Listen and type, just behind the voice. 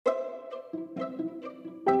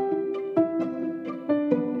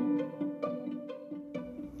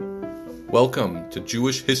Welcome to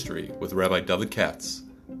Jewish History with Rabbi David Katz,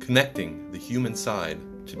 connecting the human side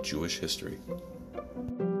to Jewish history.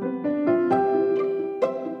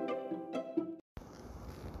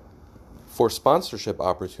 For sponsorship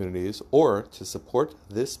opportunities or to support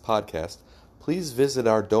this podcast, please visit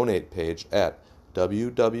our donate page at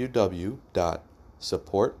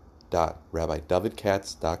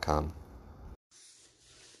www.support.rabbidavidkatz.com.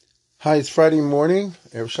 Hi, it's Friday morning,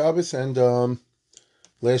 Erev Shabbos, and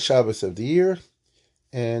last Shabbos of the year,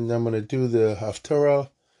 and I'm going to do the Haftarah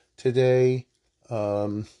today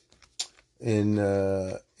in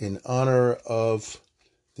honor of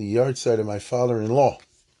the yahrzeit of my father-in-law,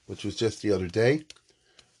 which was just the other day.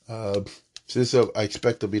 So this I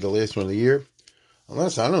expect will be the last one of the year,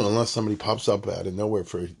 unless somebody pops up out of nowhere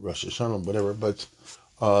for Rosh Hashanah, whatever. But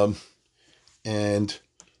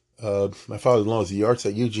my father-in-law is the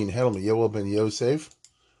yahrzeit Eugene Hedelman, Yoel ben Yosef,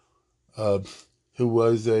 who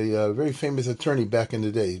was a very famous attorney back in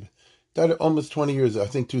the day. Died almost 20 years, I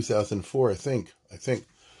think 2004, I think, if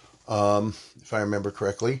I remember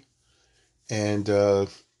correctly. And I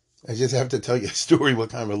just have to tell you a story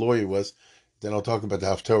what kind of a lawyer he was. Then I'll talk about the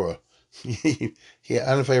Haftarah. I don't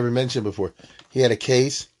know if I ever mentioned before. He had a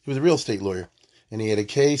case. He was a real estate lawyer. And he had a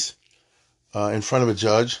case in front of a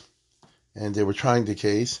judge. And they were trying the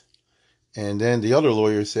case. And then the other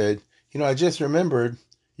lawyer said, I just remembered,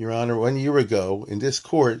 Your Honor, 1 year ago in this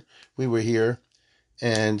court, we were here,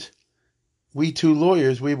 and we two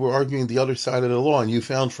lawyers, we were arguing the other side of the law, and you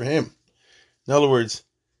found for him. In other words,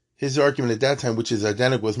 his argument at that time, which is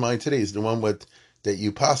identical with mine today, is the one that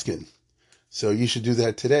you poskin. So you should do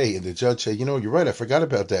that today. And the judge said, you're right, I forgot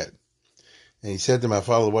about that. And he said to my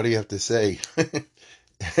father, what do you have to say?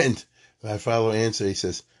 And my father answered, he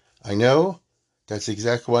says, I know. That's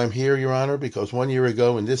exactly why I'm here, Your Honor, because 1 year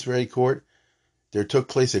ago in this very court, there took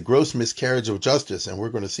place a gross miscarriage of justice, and we're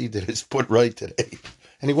going to see that it's put right today.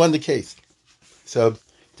 And he won the case. So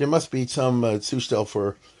there must be some tzushtel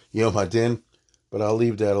for Yom HaDin, but I'll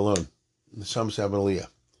leave that alone. The Sham Aliyah.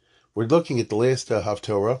 We're looking at the last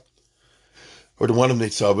Haftarah, or the one of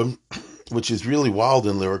Nitzavim, which is really wild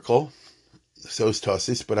and lyrical. So is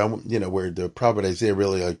Tossis, but where the prophet Isaiah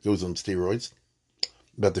really goes on steroids,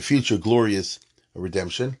 about the future glorious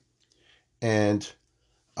redemption. And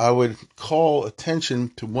I would call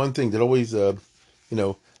attention to one thing that always, I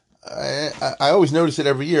always notice it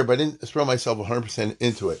every year, but I didn't throw myself 100%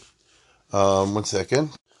 into it. 1 second.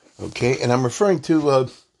 Okay, and I'm referring to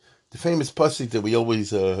the famous pasuk that we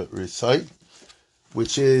always recite,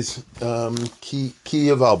 which is Ki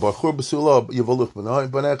Yaval Bachur B'Sula Yavaluch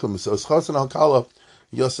B'Nechem So Chasan Al Kala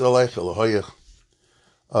Yosel Aleich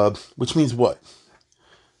Elohayich, which means what?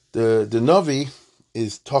 The Navi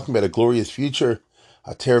is talking about a glorious future.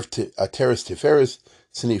 Ateres Tiferes,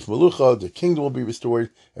 Tzanif Melucha, the kingdom will be restored,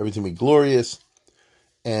 everything will be glorious.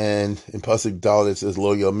 And in Pasuk Dalet it says,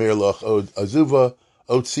 Lo Yomer Lach Od Azuva,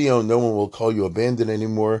 Od Sion, no one will call you abandoned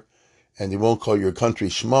anymore, and they won't call your country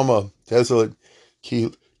Shmama, desolate.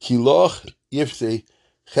 Kiloch Yifse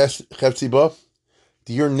Chefziba,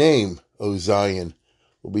 your name, O Zion,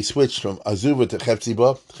 will be switched from Azuva to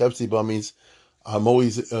Chefziba. Chefziba means I'm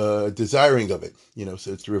always desiring of it,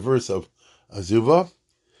 so it's the reverse of Azuva,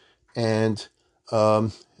 and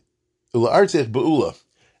Ula'artzech Be'ula,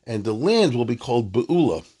 and the land will be called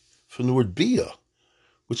Be'ula, from the word Bia,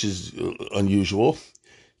 which is unusual.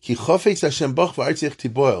 Ki Chafetz Hashem Bach v'artzech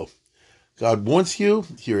Tiboel. God wants you,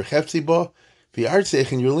 your Hefziba,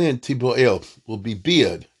 v'artzech, in your land, Tiboel, will be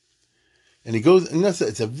Biad. And he goes, and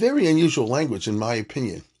it's a very unusual language, in my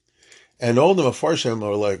opinion. And all the Mefarshim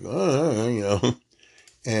are like,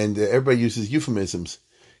 and everybody uses euphemisms.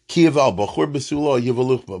 Kiyaval bachur besula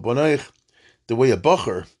yivaluch b'bonaich. The way a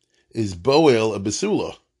bacher is boel a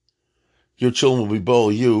besula. Your children will be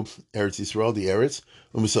boel you, Eretz Yisrael, the Eretz.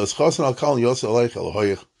 U'misas chasan al kal yosel aleich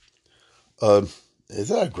elohayich. Is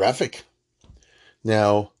that a graphic?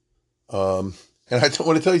 Now, and I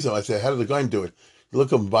want to tell you something. I said, how did the guy do it? You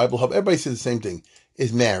look up Bible Hub. Everybody says the same thing.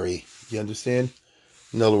 Is marry. You understand?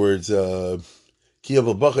 In other words,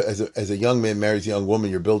 Kiyaval bacher, as a young man marries a young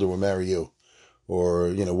woman, your builder will marry you. Or,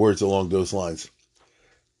 words along those lines.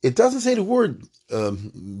 It doesn't say the word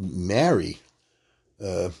marry.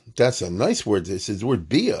 That's a nice word. It says the word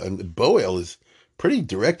bia, and boel is pretty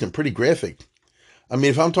direct and pretty graphic. I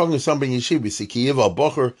mean, if I'm talking to somebody in yeshiva, we say kiyiv al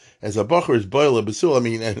bacher, as a bacher is boel a basul. I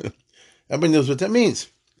mean, everybody knows what that means.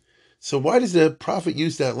 So why does the prophet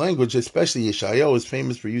use that language, especially Yeshayahu is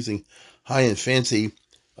famous for using high and fancy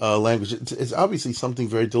language? It's obviously something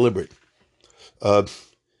very deliberate.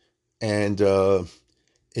 And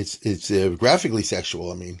it's graphically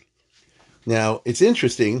sexual. I mean, now it's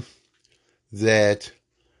interesting that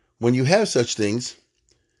when you have such things,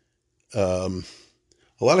 a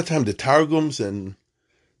lot of time the Targums and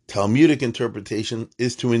Talmudic interpretation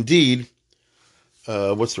is to indeed,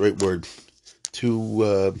 what's the right word?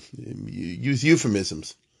 To use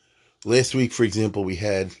euphemisms. Last week, for example, we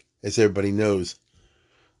had, as everybody knows,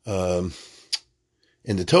 in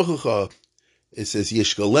the Tochacha, it says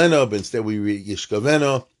Yishgalena, but instead we read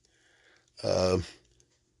Yishgavena. As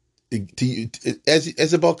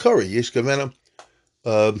a Balkari, Yishgavena,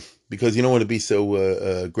 because you don't want to be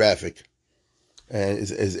so graphic and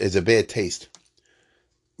as a bad taste.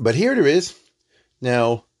 But here there is.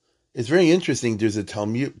 Now, it's very interesting. There's a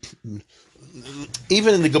Talmud,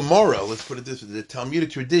 even in the Gemara, let's put it this way, the Talmudic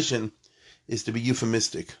tradition is to be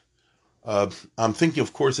euphemistic. I'm thinking,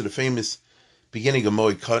 of course, of the famous beginning of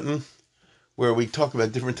Moed Katan, where we talk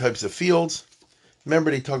about different types of fields.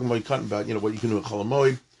 Remember, they talk about Moed Katan about, what you can do in Chol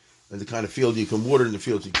Hamoed, and the kind of field you can water and the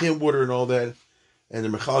fields you can't water and all that. And the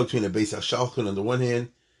mechal between a Beis HaShalchan on the one hand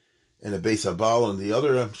and a Beis HaBaal on the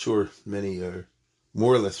other. I'm sure many are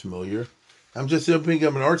more or less familiar. I'm just opening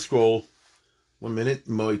up an art scroll. 1 minute,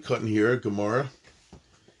 Moed Katan here, Gemara.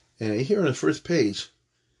 And here on the first page,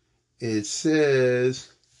 it says,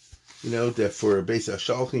 that for a Beis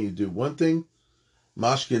HaShalchan you do one thing.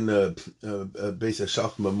 Mashkin Beis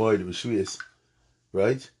HaShalchan B'Moed B'Shvius,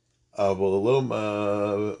 right?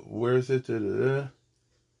 Where is it?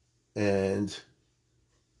 And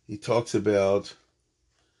he talks about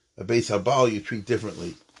a Beis HaBaal you treat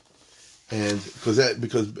differently, and because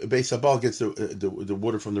Beis HaBaal gets the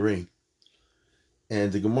water from the rain.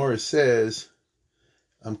 And the Gemara says,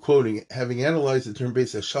 I'm quoting, having analyzed the term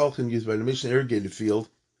Beis HaShalchan used by the Mishnah irrigated field,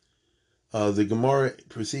 the Gemara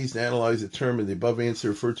proceeds to analyze the term in the above answer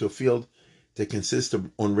referred to a field that consists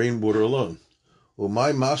on rainwater alone.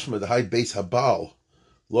 My mashma the high Beis HaBaal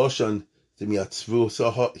loshan demiatzvu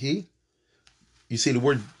sahi. You see the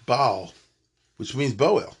word Baal, which means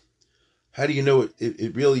Boel. How do you know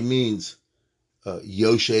it really means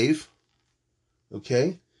Yoshev?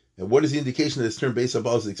 Okay? And what is the indication that this term Beis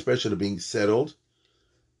HaBaal is the expression of being settled,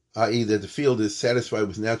 i.e. that the field is satisfied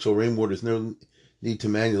with natural rainwater, there's no need to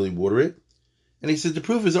manually water it? And he says the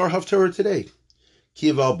proof is our Haftarah today.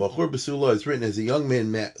 Kival Bachor Basula is written as a young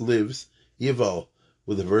man lives, Yival,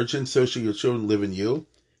 with a virgin, so shall your children live in you.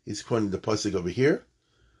 He's quoting the pasuk over here.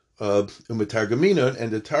 Umatargamina,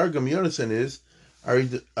 and the Targum Yonasan is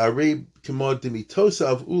Arei Kimod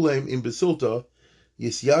Dimitosav Ulaim in Basulta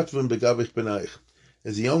Yisyatvim Begavich Benaich.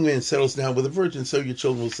 As a young man settles down with a virgin, so your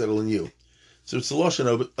children will settle in you. So it's a lotion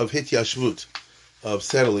of hityashvut, of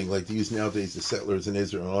settling, like they use nowadays, the settlers in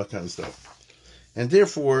Israel and all that kind of stuff. And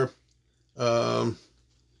therefore, I'm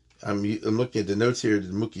looking at the notes here.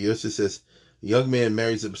 The Muki Yosef says, a young man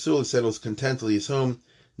marries a basula, settles contentedly his home,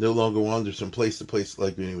 no longer wanders from place to place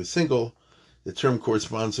like when he was single. The term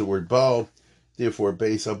corresponds to the word Baal. Therefore,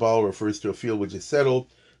 Beis HaBaal refers to a field which is settled,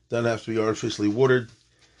 doesn't have to be artificially watered.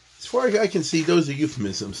 As far as I can see, those are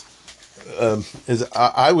euphemisms. As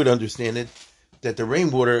I would understand it, that the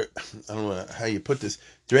rainwater, I don't know how you put this,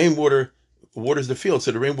 the rainwater waters the field,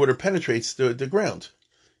 so the rainwater penetrates the ground.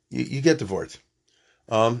 You get the word.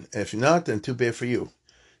 And if you're not, then too bad for you.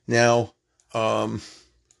 Now,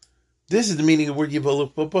 this is the meaning of the word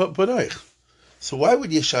Yival B'Naich. So why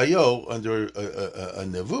would Yeshayahu, under a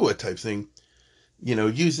Nevuah type thing,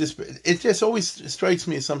 use this? It just always strikes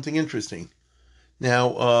me as something interesting.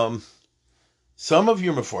 Now, some of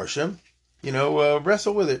your Mefarshim,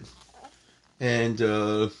 wrestle with it. And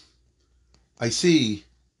I see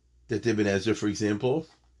that Ibn Ezra, for example,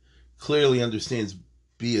 clearly understands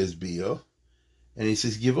Bia as Bia. And he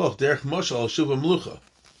says, Givoch, Derech Mashal, Shuva Melucha.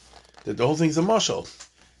 That the whole thing's a mashal.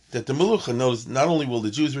 That the Melucha knows not only will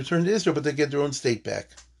the Jews return to Israel, but they get their own state back.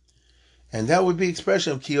 And that would be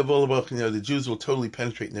expression of Kiyavolabach, the Jews will totally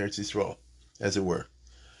penetrate in Eretz Yisrael, as it were.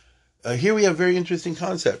 Here we have a very interesting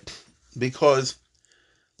concept, because,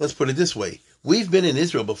 let's put it this way, we've been in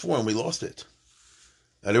Israel before and we lost it.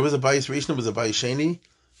 Now, there was a Bayis Rishon, there was a Bayis Sheni,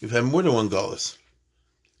 we've had more than one Galus.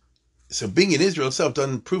 So being in Israel itself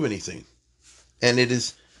doesn't prove anything. And it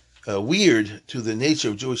is weird to the nature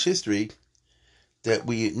of Jewish history that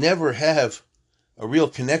we never have a real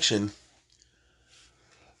connection.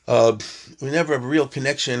 We never have a real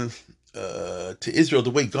connection to Israel the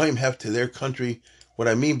way Goyim have to their country. What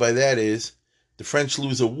I mean by that is the French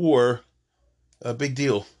lose a war, a big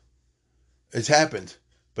deal. It's happened,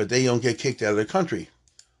 but they don't get kicked out of their country.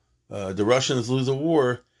 The Russians lose a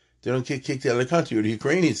war, they don't get kicked out of the country, or the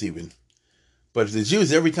Ukrainians even. But the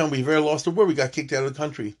Jews, every time we've ever lost a war, we got kicked out of the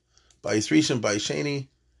country. By Bayis Rishon, by Sheni,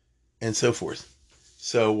 and so forth.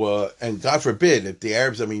 So, and God forbid, if the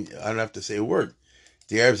Arabs, I don't have to say a word.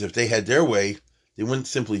 The Arabs, if they had their way, they wouldn't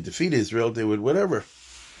simply defeat Israel, they would whatever.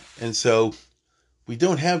 And so we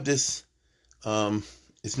don't have this,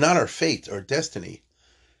 it's not our fate, our destiny,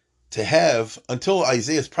 to have, until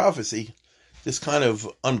Isaiah's prophecy, this kind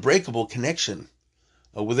of unbreakable connection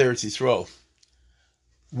with Eretz Yisrael.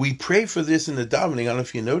 We pray for this in the davening. I don't know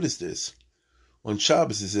if you noticed this. On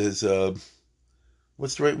Shabbos, it says,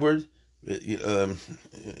 what's the right word? Tikanta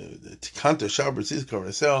Shabbos is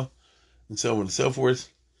Karasel, and so on and so forth.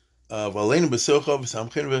 Wait a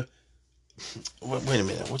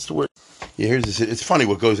minute, what's the word? Yeah, here's this. It's funny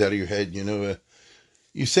what goes out of your head, you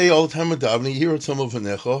say all the time with davening, you hear it some of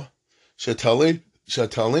Vanecha,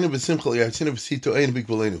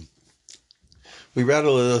 we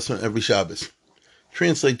rattle it on every Shabbos.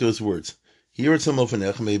 Translate those words. Hear it some of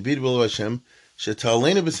Vanecha, may be below Hashem,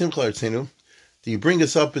 Shetalena b'simcha artzenu, do you bring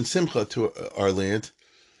us up in Simcha to our land?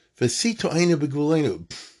 That's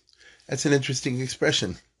an interesting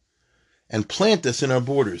expression. And plant us in our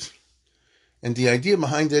borders. And the idea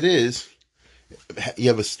behind it is, you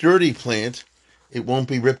have a sturdy plant, it won't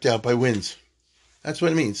be ripped out by winds. That's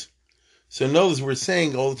what it means. So notice we're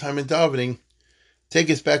saying all the time in davening, take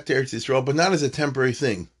us back to Eretz Yisrael, but not as a temporary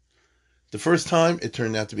thing. The first time, it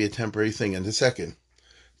turned out to be a temporary thing, and the second.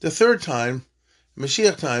 The third time,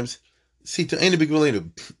 Mashiach times,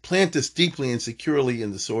 plant us deeply and securely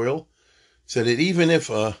in the soil, so that even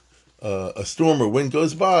if a storm or wind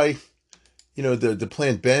goes by, the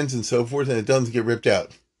plant bends and so forth, and it doesn't get ripped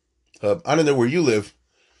out. I don't know where you live,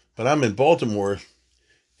 but I'm in Baltimore,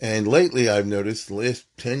 and lately I've noticed, the last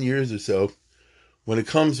 10 years or so, when it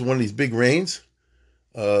comes to one of these big rains,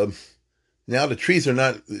 now the trees are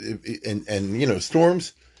not, and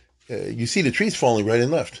storms, you see the trees falling right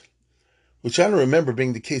and left, which I don't remember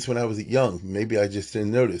being the case when I was young. Maybe I just didn't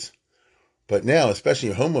notice. But now, especially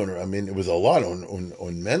a homeowner, it was a lot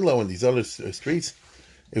on Menlo and these other streets.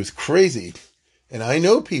 It was crazy. And I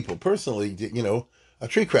know people personally, a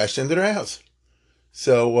tree crashed into their house.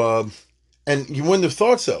 So, and you wouldn't have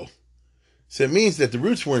thought so. So it means that the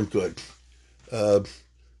roots weren't good. Now,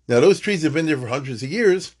 those trees have been there for hundreds of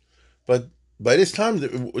years, but by this time,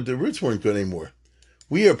 the roots weren't good anymore.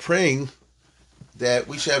 We are praying that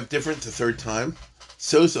we should have different the third time.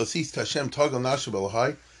 So sees Hashem Tagal Nashav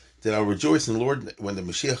Elohai, that I'll rejoice in the Lord when the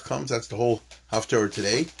Mashiach comes. That's the whole Haftarah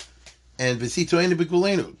today. And V'sitoenu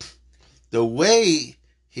b'gvulenu. The way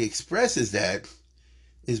he expresses that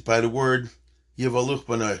is by the word Yivaluch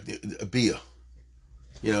B'nai, Bia.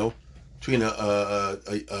 Between a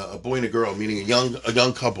boy and a girl, meaning a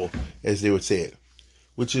young couple, as they would say it,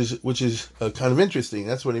 which is kind of interesting.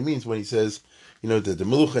 That's what he means when he says, that the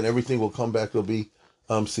Melucha and everything will come back, will be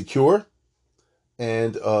secure.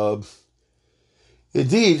 And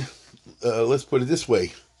indeed, let's put it this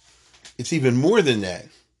way, it's even more than that.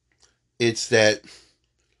 It's that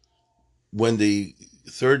when the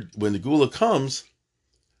Gula comes,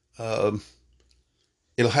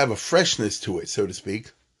 it'll have a freshness to it, so to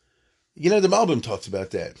speak. The Malbim talks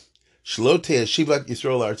about that. Shlote Shivat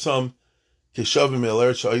Yisrael Artzam Keshavim El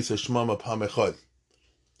Eretz Sha'isa Shmama Pam Echad.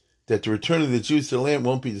 That the return of the Jews to the land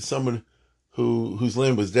won't be to someone whose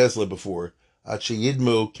land was desolate before. Like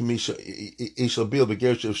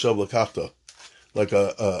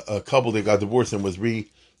a couple that got divorced and was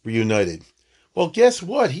reunited. Well, guess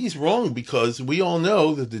what? He's wrong, because we all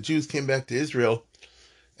know that the Jews came back to Israel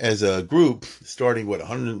as a group starting,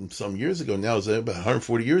 100 some years ago. Now it's about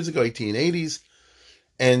 140 years ago, 1880s.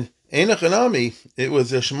 And Enoch and Ami, it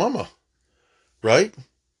was a Shemama, right?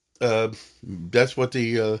 That's what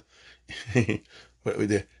the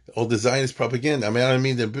all the Zionist propaganda. I don't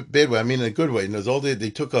mean the bad way. I mean in a good way. And they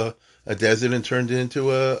took a desert and turned it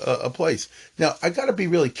into a place. Now, I got to be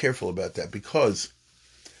really careful about that, because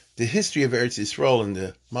the history of Eretz Yisrael in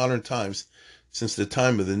the modern times, since the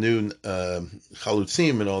time of the new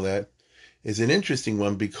Chalutzim and all that, is an interesting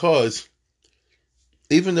one, because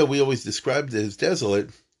even though we always described it as desolate,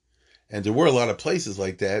 and there were a lot of places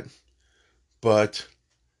like that, but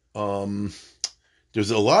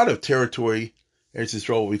there's a lot of territory, Eretz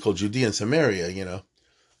Yisrael, what we call Judea and Samaria,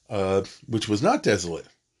 which was not desolate.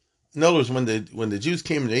 In other words, when the Jews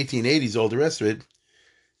came in the 1880s, all the rest of it,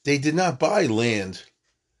 they did not buy land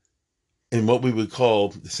in what we would call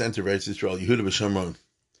the center of Eretz Yisrael, Yehuda v'Shomron.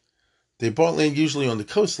 They bought land usually on the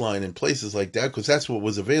coastline and places like that, because that's what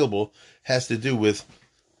was available. Has to do with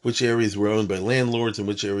which areas were owned by landlords and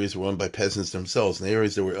which areas were owned by peasants themselves. And the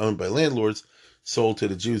areas that were owned by landlords sold to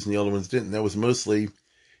the Jews, and the other ones didn't. And that was mostly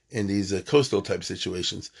in these coastal type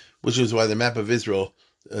situations, which is why the map of Israel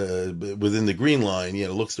within the green line,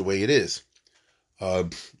 looks the way it is.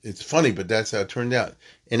 It's funny, but that's how it turned out.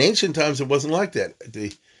 In ancient times, it wasn't like that.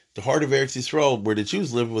 The heart of Eretz Yisrael, where the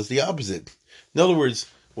Jews lived, was the opposite. In other words,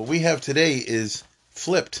 what we have today is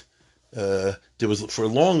flipped. There was, for a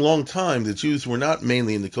long, long time, the Jews were not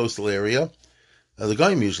mainly in the coastal area. The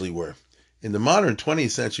Goyim usually were. In the modern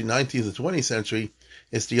 20th century, 19th and 20th century,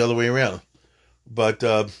 it's the other way around. But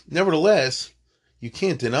nevertheless, you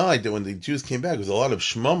can't deny that when the Jews came back, there was a lot of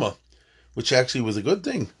shmama, which actually was a good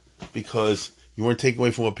thing, because you weren't taking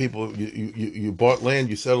away from what people, you bought land,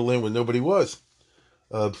 you settled in when nobody was.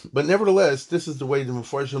 But nevertheless, this is the way the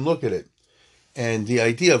Mefarshim look at it. And the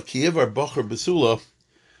idea of Kiyevar Bachar Basula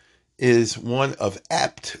is one of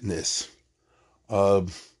aptness.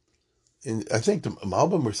 And I think the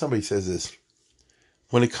Malbim or somebody says this.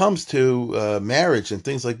 When it comes to marriage and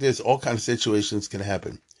things like this, all kinds of situations can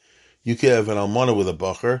happen. You could have an almana with a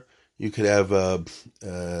Bachar. You could have a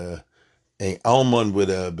almon with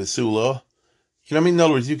a Basula. You know what I mean? In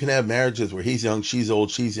other words, you can have marriages where he's young, she's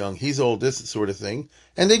old, she's young, he's old, this sort of thing.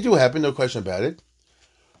 And they do happen, no question about it.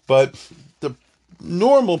 But the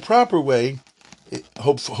normal, proper way,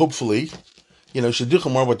 hopefully,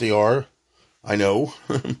 shidduchim are what they are, I know.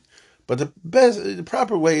 But the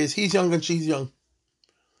proper way is he's young and she's young.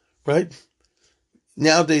 Right?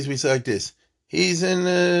 Nowadays we say like this. He's in,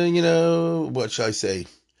 what shall I say?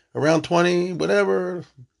 Around 20, whatever,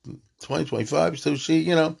 20, 25, so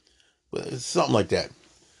she, something like that.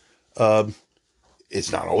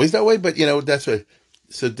 It's not always that way, but that's what.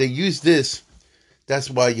 So they use this. That's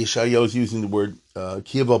why Yeshayahu is using the word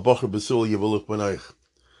Kiyev Bachar Basul Yevaluk B'naich.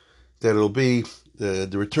 That it'll be the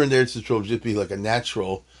return to Eretz Yisrael will just be like a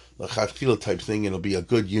natural, lachatchila type thing, and it'll be a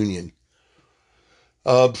good union.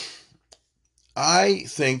 I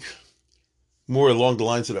think more along the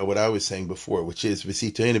lines of what I was saying before, which is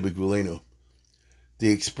V'sitayinu b'gvulenu. The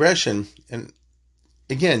expression, and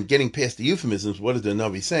again, getting past the euphemisms, what is the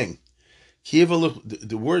Navi saying?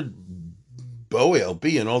 The word boel,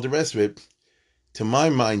 be, and all the rest of it, to my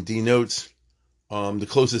mind, denotes the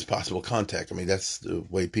closest possible contact. I mean, that's the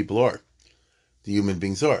way people are. The human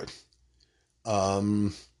beings are.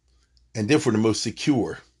 And therefore the most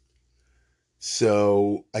secure.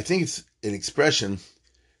 So I think it's an expression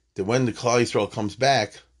that when the Klal Yisrael comes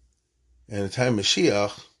back, and the time of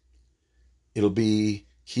Mashiach, it'll be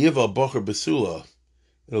Kiyev al-Bachar Basula.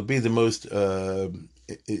 It'll be the most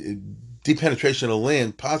deep penetration of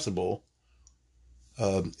land possible,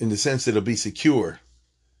 in the sense that it'll be secure.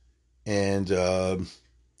 And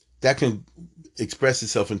that can express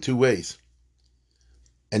itself in two ways.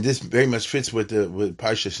 And this very much fits with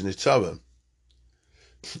Parshas Nitzavah.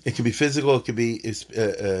 It can be physical, it can be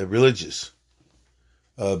religious.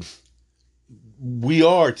 We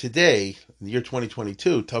are today, in the year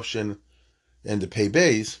 2022, Tufshin and the Pei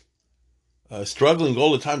Beis, struggling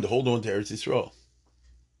all the time to hold on to Eretz Yisrael.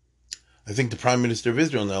 I think the Prime Minister of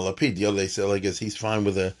Israel now, Lapid, the other day said, I guess he's fine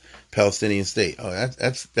with a Palestinian state. Oh,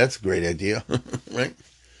 that's a great idea, right?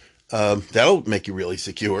 That'll make you really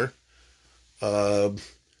secure.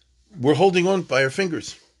 We're holding on by our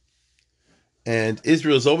fingers. And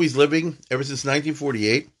Israel is always living, ever since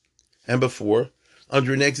 1948 and before,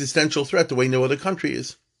 under an existential threat, the way no other country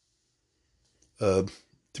is, to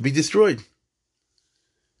be destroyed.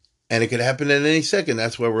 And it could happen at any second.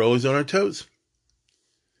 That's why we're always on our toes.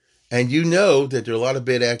 And you know that there are a lot of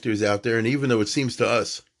bad actors out there, and even though it seems to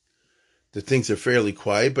us that things are fairly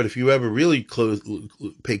quiet, but if you ever really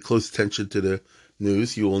pay close attention to the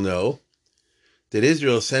news, you will know that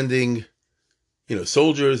Israel is sending,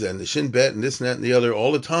 soldiers and the Shin Bet and this and that and the other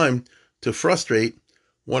all the time to frustrate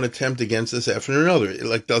one attempt against us after another.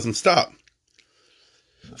 It doesn't stop.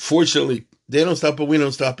 Fortunately, they don't stop, but we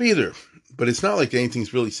don't stop either. But it's not like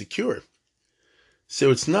anything's really secure. So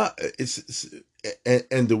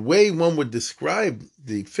and the way one would describe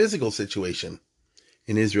the physical situation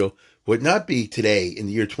in Israel would not be today in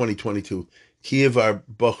the year 2022. Kiyev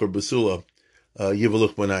Bachar Basula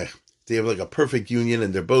Yevaluk B'naich. They have like a perfect union,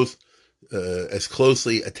 and they're both as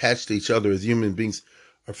closely attached to each other as human beings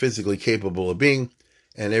are physically capable of being,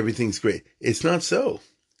 and everything's great. It's not so.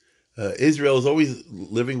 Israel is always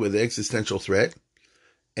living with the existential threat,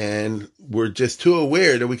 and we're just too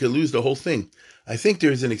aware that we could lose the whole thing. I think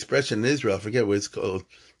there's an expression in Israel, I forget what it's called,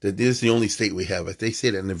 that this is the only state we have. They say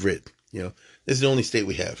that in Ivrit. This is the only state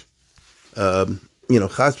we have. Chas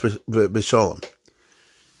b'shalom.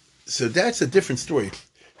 So that's a different story.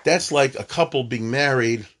 That's like a couple being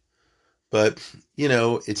married, but,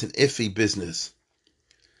 it's an iffy business.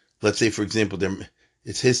 Let's say, for example,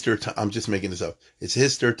 it's his third time. I'm just making this up. It's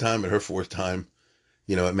his third time and her fourth time,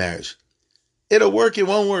 at marriage. It'll work. It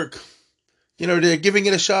won't work. They're giving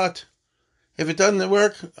it a shot. If it doesn't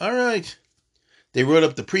work, all right. They wrote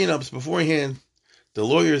up the prenups beforehand. The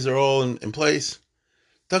lawyers are all in place.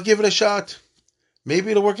 They'll give it a shot.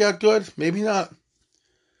 Maybe it'll work out good. Maybe not.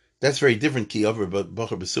 That's very different, Kiyover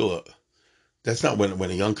Bachar Basula. That's not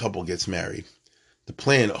when a young couple gets married. The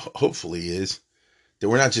plan, hopefully, is that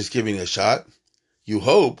we're not just giving it a shot. You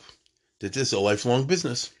hope that this is a lifelong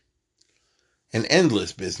business. An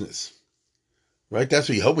endless business. Right? That's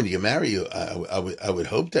what you hope when you get married. I would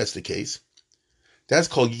hope that's the case. That's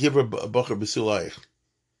called Yiver Bachar Basulayich.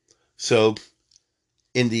 So,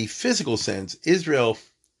 in the physical sense, Israel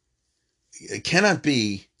cannot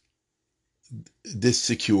be this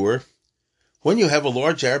secure when you have a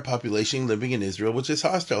large Arab population living in Israel, which is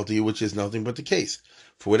hostile to you, which is nothing but the case.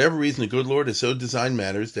 For whatever reason, the good Lord has so designed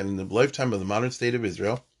matters that in the lifetime of the modern state of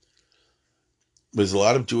Israel, there's a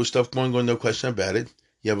lot of Jewish stuff going on, no question about it.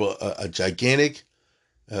 You have a gigantic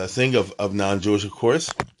thing of non-Jewish, of course,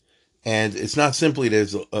 and it's not simply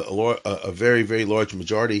there's a very, very large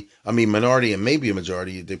majority, minority and maybe a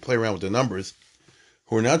majority, they play around with the numbers,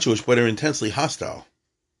 who are not Jewish, but are intensely hostile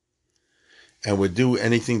and would do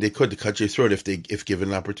anything they could to cut your throat if given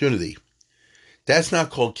an opportunity. That's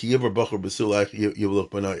not called Kiyiver Bachar Basulayich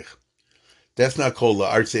Yivluch Banoich. That's not called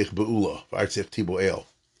La'artzech Be'ula, La'artzech Tibo'el.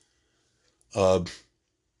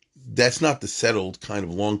 That's not the settled kind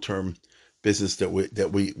of long-term business that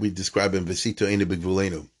we describe in Vesito Eina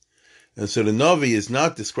B'Gvulenu. And so the Navi is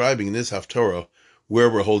not describing in this Haftorah where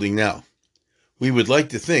we're holding now. We would like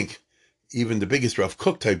to think, even the biggest Rav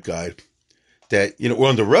Kook type guy, that we're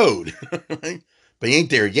on the road, right? But you ain't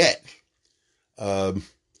there yet. And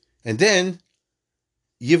then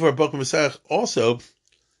Yivar Bachar Basulayich also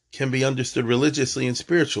can be understood religiously and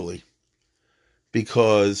spiritually,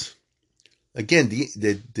 because again,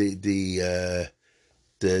 the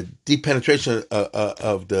deep penetration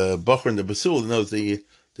of the Bachar and the Basul knows the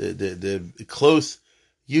close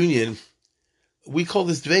union. We call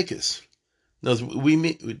this Dvekus.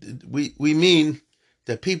 We mean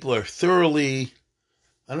that people are thoroughly,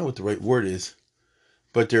 I don't know what the right word is,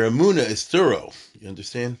 but their emunah is thorough. You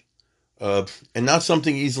understand? And not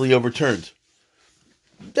something easily overturned.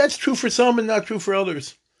 That's true for some and not true for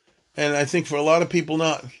others. And I think for a lot of people,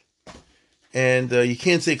 not. And you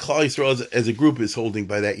can't say Klal Yisrael as a group is holding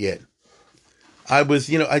by that yet. I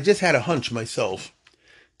just had a hunch myself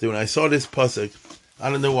that when I saw this pasuk, I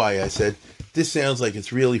don't know why, I said, this sounds like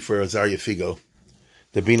it's really for Azariah Figo.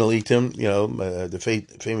 The Bina Lichtim, the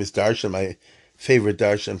famous darshan, my favorite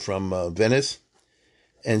darshan from Venice.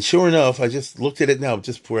 And sure enough, I just looked at it now,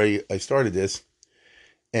 just before I started this,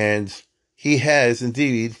 and he has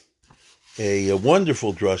indeed a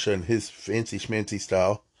wonderful drasha in his fancy schmancy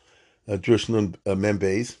style, Drush Nun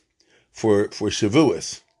Membez, for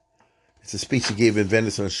Shavuos. It's a speech he gave in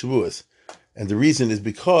Venice on Shavuos. And the reason is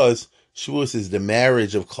because Shavuos is the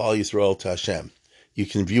marriage of Klal Yisrael to Hashem. You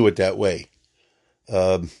can view it that way.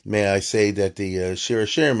 May I say that the Shir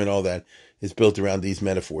Hashirim and all that is built around these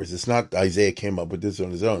metaphors. It's not Isaiah came up with this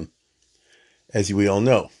on his own, as we all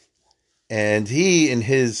know. And he, in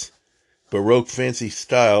his Baroque fancy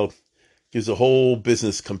style, gives a whole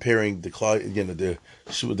business comparing the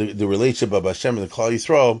relationship of Hashem and the Klal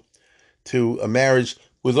Yisrael to a marriage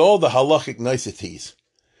with all the halachic niceties.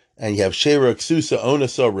 And you have Shera, Ksusa,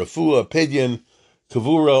 Onasa, Rafua, Pidyon,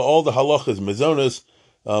 Kavura, all the halachas, Mazonas,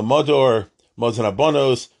 Mador, Mazon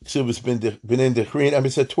Abanos, Ksubas Binin Dechrin, and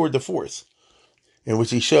it's a tour de force, in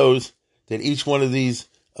which he shows that each one of these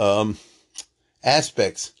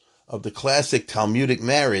aspects of the classic Talmudic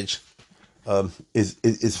marriage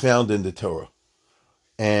is found in the Torah.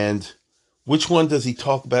 And which one does he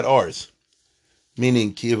talk about ours?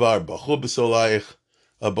 Meaning, Kivar, Bachur B'Solayich,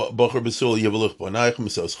 Bachur B'Sul Yeveluch B'Anaich,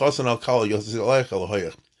 Misos Chasan Al Kal Yosef Alayich Al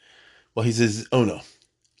Hoyach. Well, he says, no.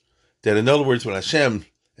 That in other words, when Hashem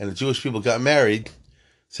and the Jewish people got married,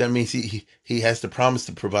 so that means he has to promise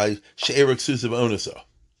to provide She'er Ksus of Onasa,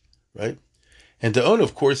 right? And the Ona,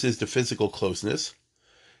 of course, is the physical closeness.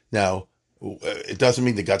 Now, it doesn't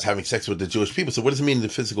mean that God's having sex with the Jewish people. So what does it mean, the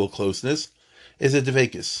physical closeness? Is a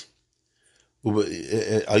Dvekus.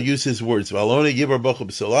 I'll use his words. Valona Yivar Bachar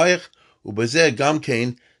B'Solayich, Ubazeh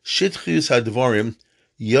Gamkein, Shitchius HaDvarim,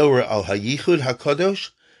 Yorah Al HaYichud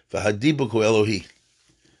HaKadosh, V'Hadibuk Elohi.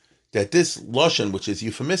 That this Lashon, which is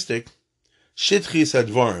euphemistic, Shitchius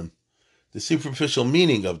HaDvarim, the superficial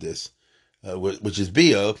meaning of this, which is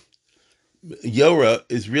Bia, Yorah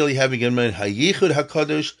is really having in mind HaYichud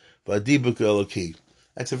HaKadosh, V'Hadibuk Elohi.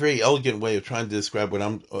 That's a very elegant way of trying to describe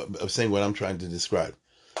saying what I'm trying to describe,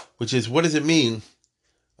 which is, what does it mean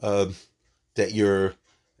that you're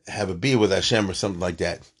have a bia with Hashem or something like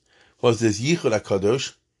that? Well, it's this Yichud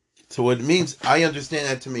HaKadosh. So what it means, I understand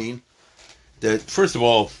that to mean that, first of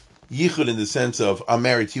all, yichud in the sense of I'm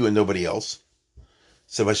married to you and nobody else.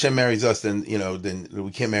 So if Hashem marries us, then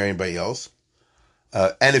we can't marry anybody else.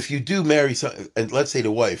 And if you do marry, and let's say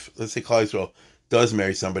the wife, let's say Klal Yisrael does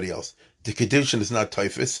marry somebody else, the kedushin is not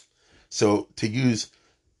typhus. So to use,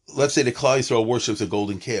 let's say the Klal Yisrael worships a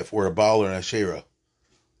golden calf or a Baal or an Asherah,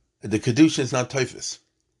 the kedushin is not typhus.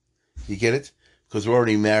 You get it? Because we're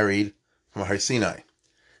already married from Har Sinai.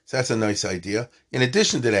 So that's a nice idea. In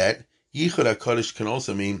addition to that, Yichud HaKadosh can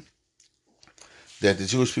also mean that the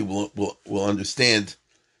Jewish people will understand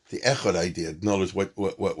the Echad idea. In other words,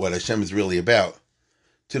 what Hashem is really about.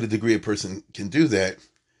 To the degree a person can do that.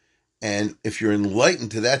 And if you're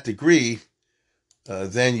enlightened to that degree,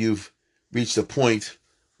 then you've reached a point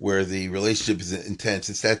where the relationship is intense.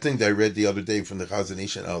 It's that thing that I read the other day from the Chazon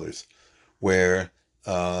Ish and others, where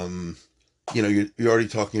you're already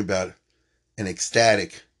talking about an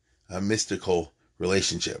ecstatic, mystical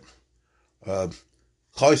relationship. Klal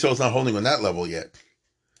Yisrael is not holding on that level yet.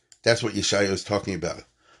 That's what Yeshayahu is talking about.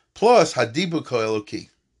 Plus, Hadibuk Eloki.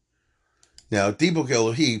 Now, Dibuk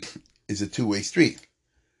Elohi is a two-way street.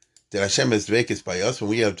 That Hashem has dveikis by us, and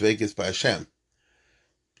we have dveikis by Hashem.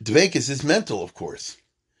 Dveikis is mental, of course.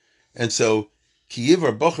 And so, Ki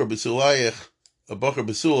yivar bocher b'sulayich, a bocher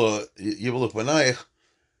b'sula yivaluk b'nayich,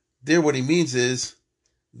 there what he means is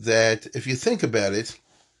that if you think about it,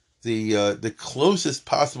 the closest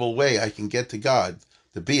possible way I can get to God,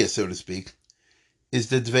 the bia, so to speak, is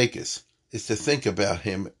the dveikis, is to think about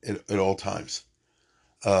Him at all times.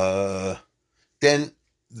 Then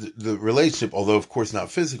the relationship, although of course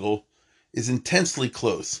not physical, is intensely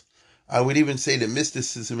close. I would even say that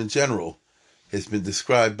mysticism in general has been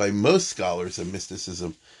described by most scholars of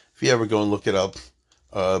mysticism, if you ever go and look it up,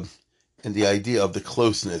 and the idea of the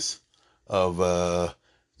closeness of, the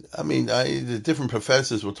different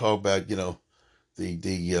professors will talk about, the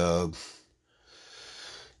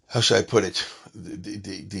how should I put it?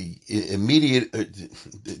 The immediate,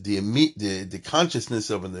 the consciousness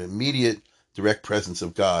of an immediate direct presence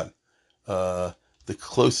of God, the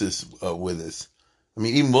closest with us. I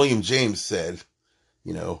mean, even William James said,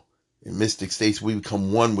 in mystic states, we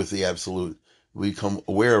become one with the absolute. We become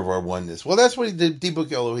aware of our oneness. Well, that's what the Dibuk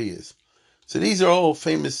Elohi is. So these are all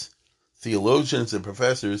famous theologians and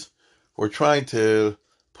professors who are trying to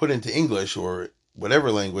put into English or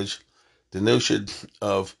whatever language the notion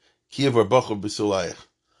of Kiyuv Bocher B'Sulayich.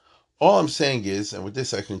 All I'm saying is, and with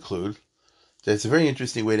this I conclude, that it's a very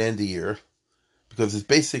interesting way to end the year, because it's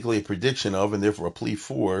basically a prediction of, and therefore a plea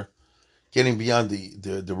for, getting beyond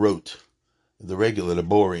the rote, the regular, the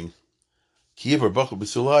boring. Kiyuv Bocher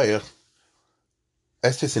B'Sulayich,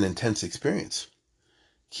 that's just an intense experience.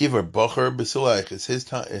 Kiyuv Bocher B'Sulayich is his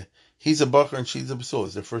time. He's a Bocher and she's a B'Sul.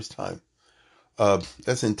 It's their first time.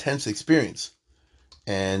 That's an intense experience.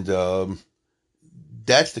 And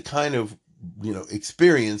that's the kind of,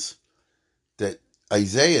 experience that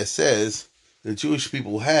Isaiah says the Jewish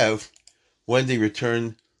people have when they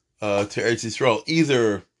return to Eretz Yisrael,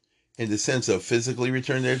 either in the sense of physically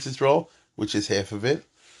return to Eretz Yisrael, which is half of it,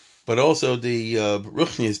 but also the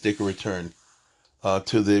Ruchniistic return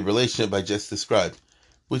to the relationship I just described,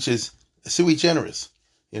 which is sui generis.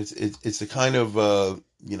 It's a kind of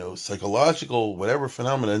psychological whatever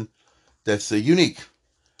phenomenon that's unique,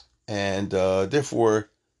 and therefore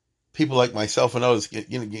people like myself and others,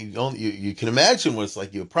 you can imagine what it's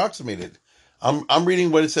like. You approximate it. I'm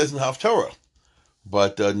reading what it says in Haftorah,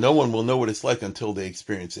 but no one will know what it's like until they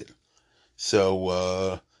experience it.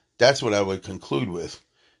 So that's what I would conclude with.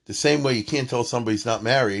 The same way you can't tell somebody's not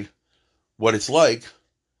married what it's like.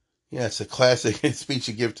 Yeah, it's a classic speech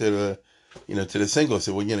you give to the single.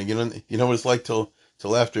 So well, you know what it's like till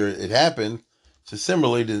after it happened. So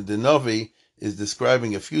similarly, the Navi is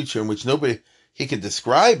describing a future in which he can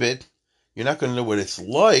describe it. You're not going to know what it's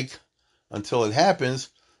like until it happens,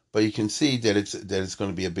 but you can see that it's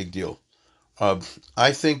going to be a big deal.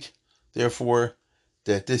 I think, therefore,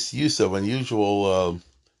 that this use of unusual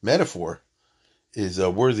metaphor is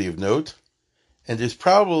worthy of note, and there's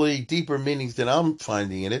probably deeper meanings than I'm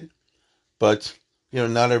finding in it, but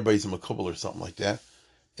not everybody's a makubal or something like that,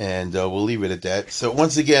 and we'll leave it at that. So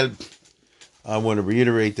once again, I want to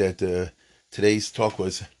reiterate that today's talk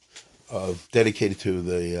was dedicated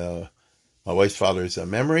to my wife's father's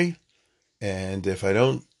memory, and if I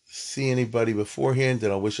don't see anybody beforehand,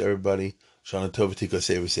 then I'll wish everybody Shana Tov V'Tikva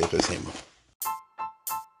Seva Sefer Sema.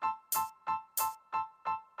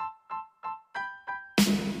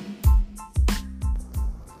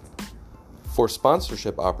 For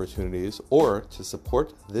sponsorship opportunities or to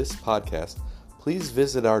support this podcast, please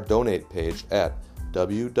visit our donate page at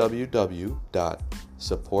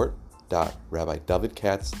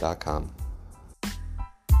www.support.rabbidavidkatz.com.